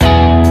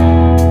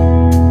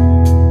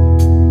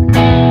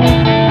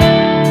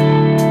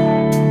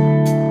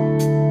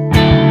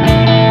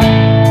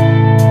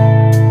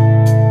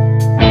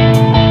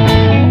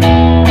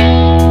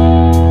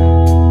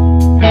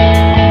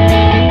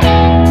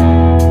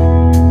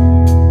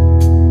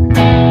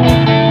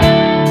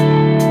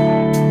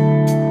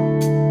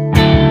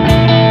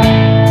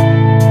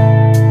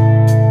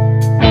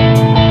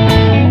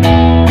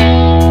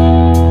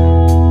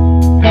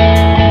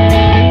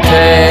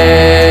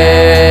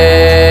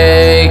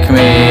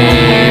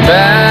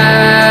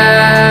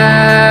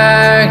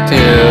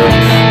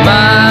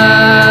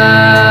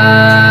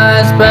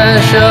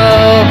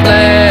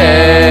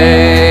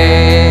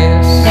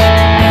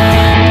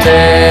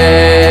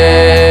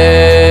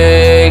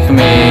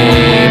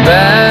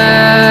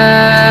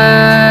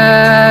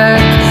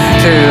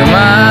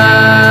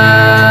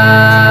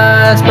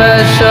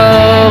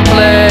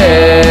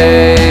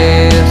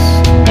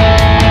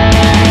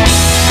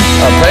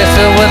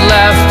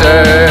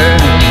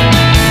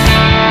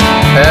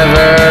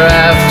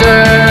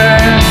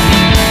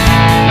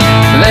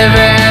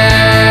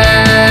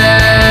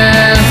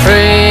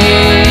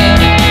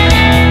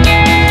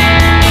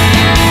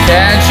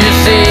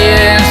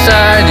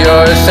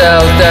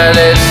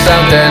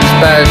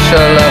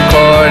special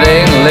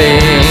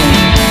accordingly.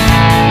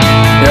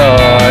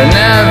 You're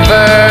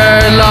never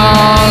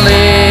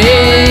lonely.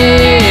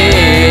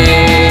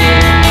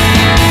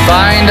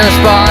 Find a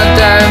spot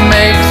that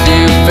makes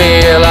you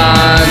feel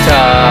on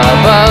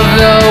top of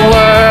the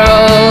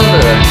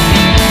world,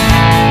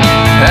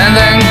 and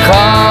then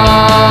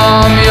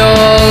calm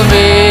you'll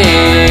be.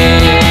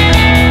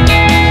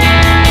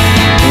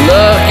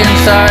 Look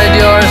inside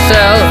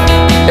yourself,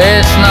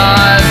 it's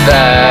not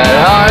that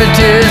hard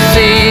to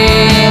see.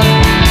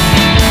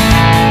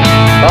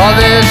 All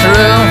this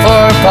room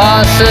for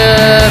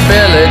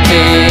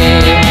possibility,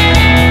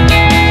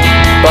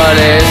 but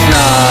it's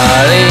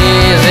not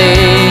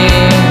easy.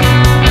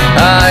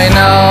 I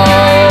know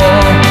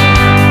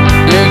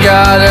you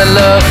gotta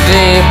look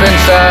deep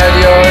inside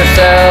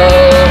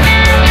yourself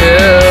to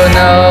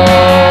know.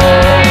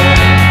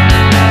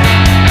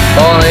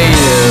 Only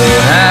you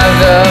have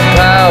the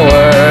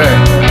power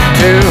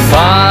to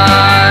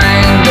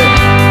find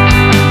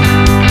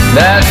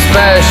that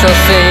special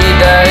seed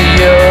that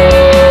you'll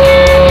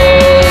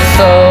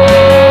sow.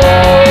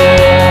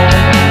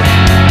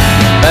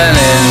 And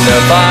in the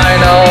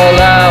final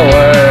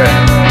hour,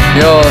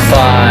 you'll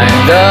find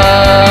the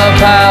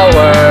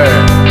power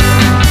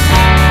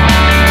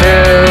to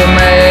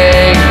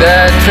make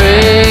that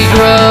tree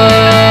grow.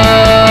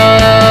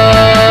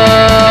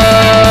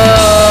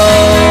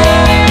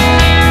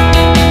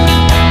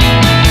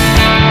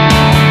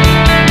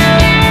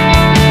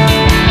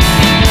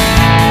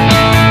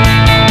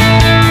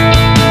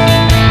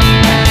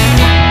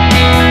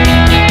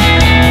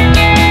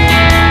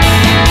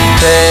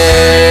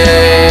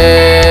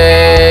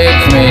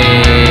 Take me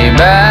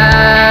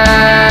back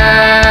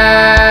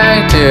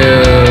to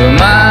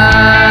my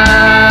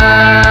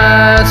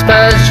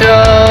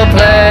special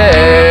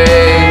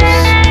place.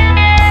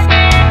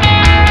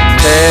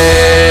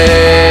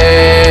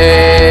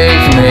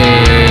 Take me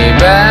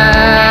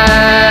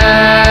back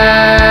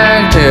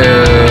to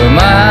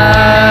my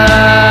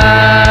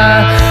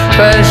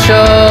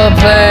special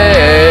place.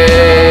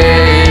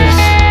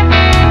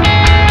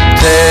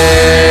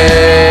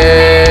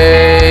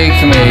 Take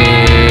me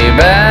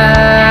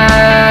back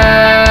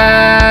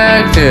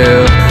to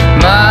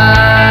my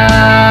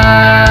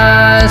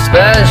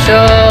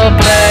special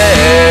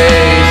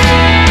place.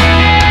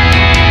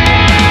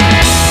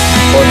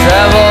 We'll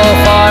travel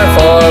far,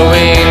 for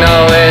we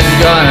know it's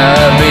gonna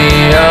be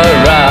a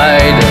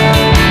ride,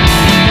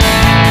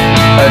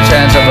 a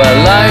chance of a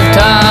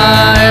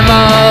lifetime,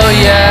 oh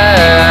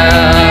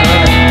yeah.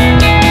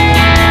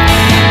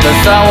 The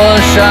sun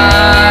will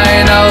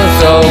shine oh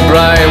so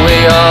bright, we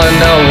all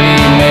know we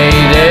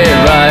made it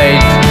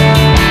right.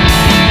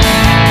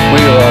 We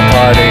will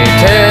party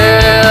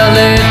till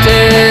it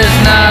is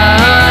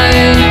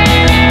night.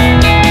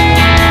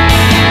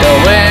 The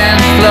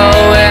wind's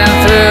blowing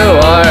through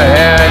our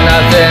hair,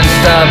 nothing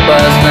stop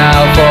us now,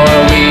 for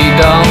we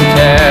don't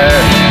care.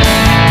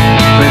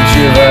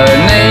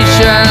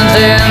 Rejuvenation's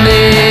in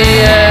the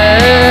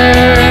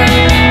air.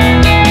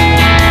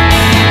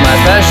 My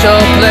special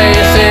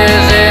place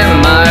is in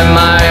my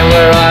mind,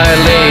 where I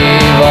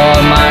leave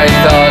all my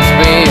thoughts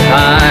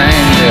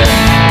behind,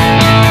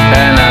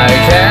 and I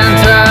can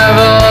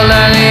travel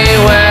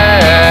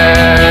anywhere,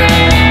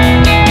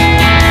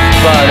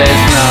 but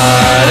it's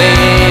not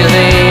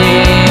easy.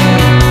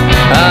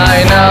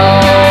 I know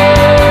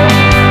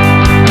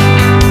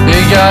you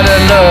gotta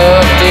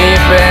look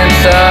deep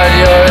inside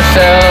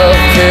yourself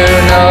to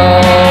know.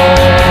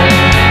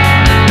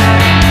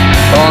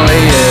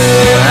 Only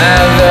you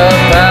have the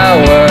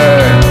power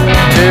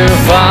to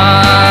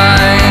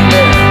find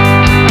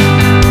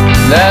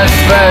that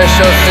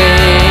special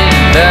seed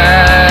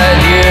that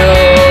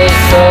you'll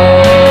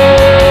sow.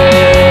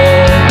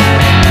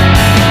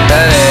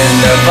 That in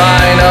the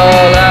final